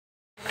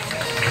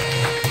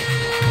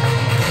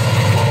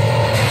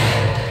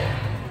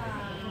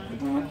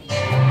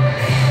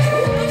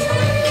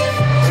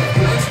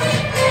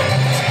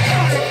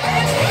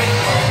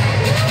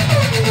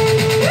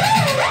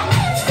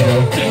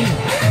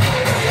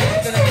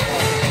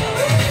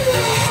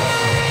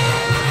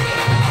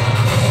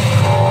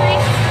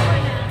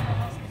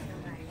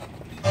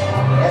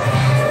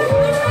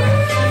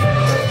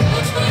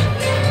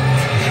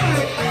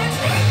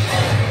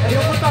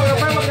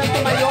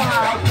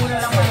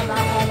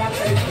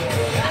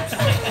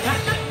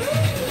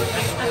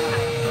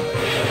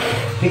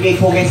bigay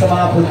po guys sa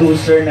mga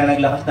producer na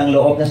naglakas ng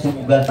loob na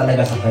sumugal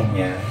talaga sa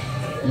kanya.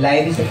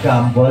 Live is a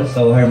gamble,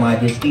 so Her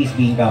Majesty is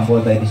being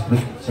gambled by these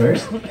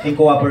producers in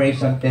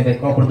cooperation with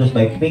co-produced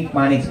by Pink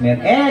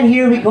Management. And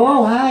here we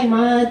go! Hi,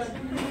 Mads!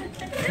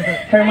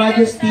 Her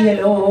Majesty,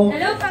 hello!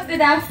 Hello po,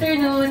 good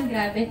afternoon.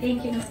 Grabe,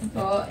 thank you naman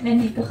po.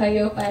 Nandito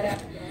kayo para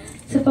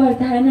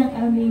supportahan ng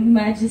aming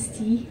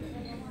Majesty.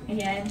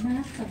 Ayan,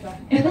 nakakaba.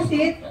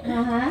 Sit?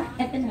 Aha.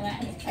 Ito na nga.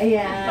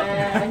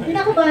 Ayan.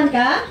 Kinakabahan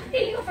ka?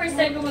 Feeling ko first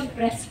time ko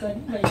mag-presscon.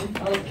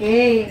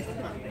 Okay.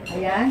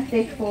 Ayan,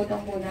 take photo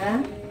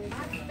muna.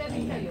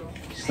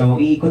 So,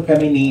 iikot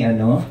kami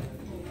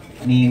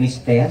ni Miss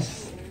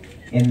Tess.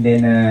 And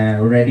then,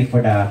 ready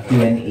for the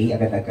Q&A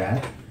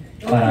agad-agad.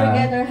 Don't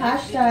forget our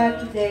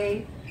hashtag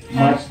today.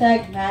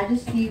 Hashtag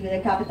Majesty with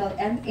a capital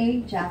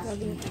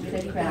M-A-Jasty with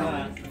a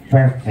crown.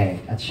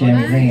 Perfect. At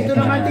syempre, ito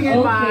na.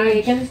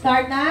 Okay, can we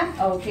start na?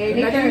 Okay,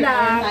 later.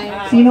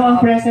 Sino ang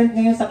present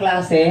ngayon sa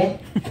klase?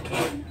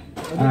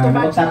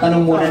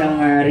 Magtatanong muna ng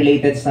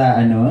related sa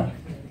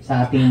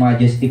sa ating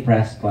Majesty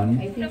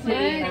presscon. I think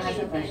Serena has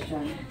a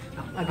question.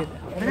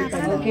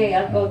 Okay,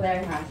 I'll go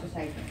there, ha,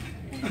 society.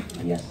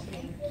 Yes.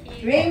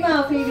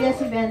 Rayma of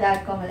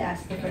ABS-CBN.com will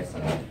ask the first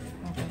one.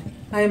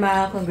 Hi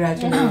Ma,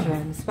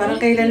 congratulations. Parang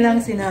kailan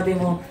lang sinabi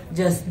mo,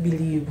 just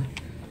believe.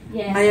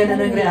 Yes. Ngayon,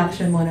 ano yung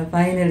reaction mo na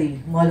finally,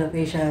 Mall of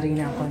Asia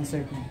Arena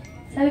concert mo?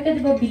 Sabi ko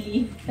diba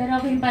believe?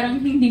 Pero ako yung parang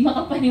hindi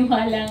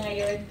makapaniwala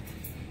ngayon.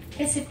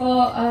 Kasi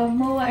po,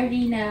 MOA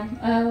Arena,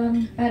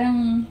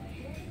 parang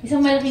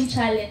isang malaking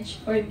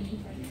challenge for me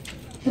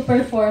to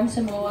perform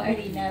sa MOA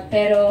Arena.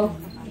 Pero,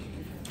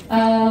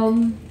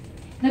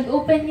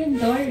 nag-open yung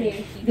door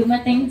eh.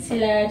 Dumating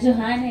sila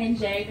Johanna and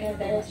Jerica,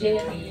 the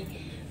JMA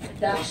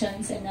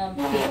Productions and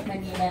Faith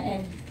Manila,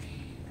 and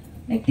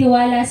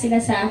nagtiwala sila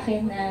sa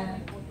akin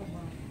na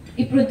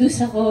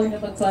i-produce ako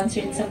na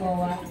mag-concert sa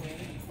MOA.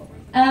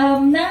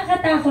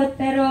 Nakakatakot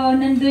pero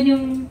nandun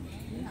yung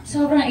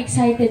sobrang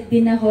excited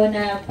din ako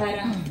na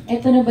parang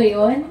eto na ba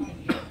yun?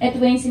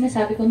 Eto ba yung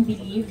sinasabi kong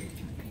believe?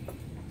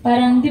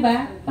 Parang, di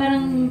ba?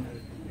 Parang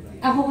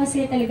ako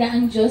kasi talaga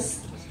ang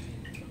Diyos,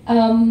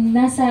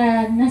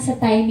 nasa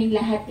timing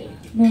lahat eh.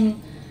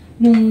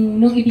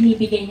 Nung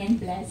ibinibigay niyang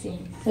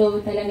blessing.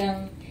 So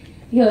talagang,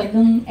 yun,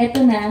 nung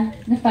eto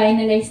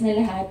na-finalize na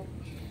lahat,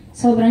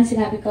 sobrang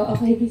sinabi ko,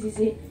 okay, this is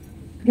it.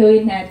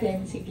 Gawin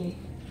natin, sige.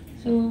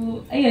 So,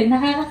 ayun,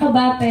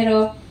 nakakakaba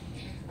pero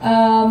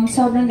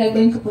sobrang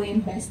gagawin ko po yung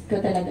best ko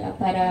talaga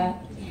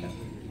para,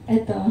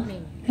 eto,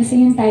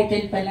 kasi yung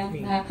title pa lang,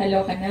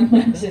 nakakaloka ng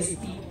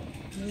Majasty.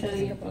 So,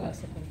 yun po.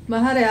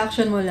 Maha,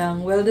 reaction mo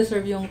lang,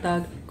 well-deserved yung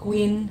tag,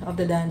 Queen of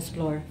the Dance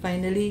Floor.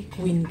 Finally,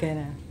 Queen ka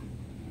na.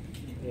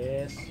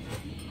 Yes.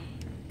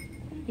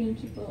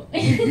 Thank you po.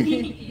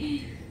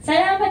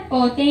 Salamat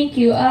po, thank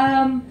you.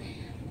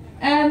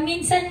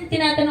 Minsan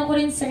tinatanong ko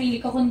rin sa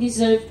sarili ko kung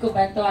deserve ko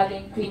ba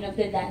tawagin Queen of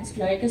the Dance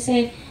Floor.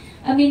 Kasi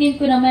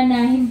aminin ko naman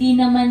na hindi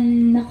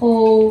naman ako,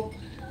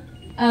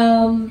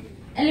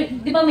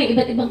 di ba may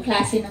iba't ibang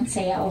klase ng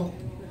sayaw?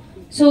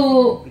 So,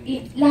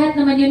 lahat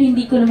naman yun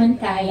hindi ko naman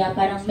kaya.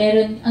 Parang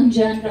meron ang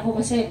genre ko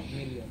kasi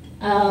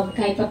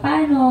kahit pa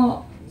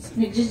paano,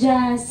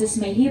 nagja-jazz, tapos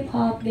may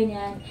hip-hop,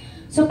 ganyan.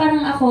 So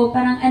parang ako,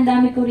 parang ang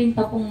dami ko rin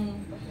pa pong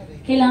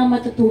kailangan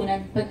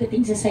matutunan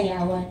pagdating sa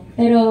sayawan.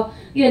 Pero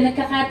yun,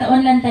 nagkakataon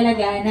lang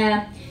talaga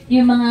na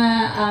yung mga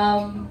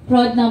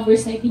prod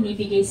numbers na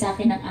ibinibigay sa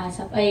akin ng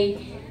ASAP ay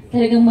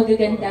talagang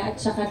magaganda at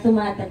saka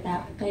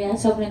tumatatak. Kaya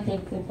sobrang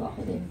thankful po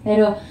ako din.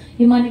 Pero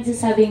yung mga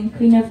nagsasabing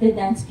Queen of the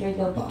Dance Floor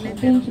daw po ako.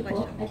 Thank you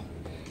po. At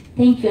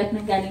thank you at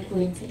nanggaling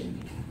po yun sa inyo.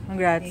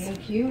 Congrats.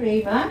 Thank you,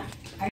 Rayma.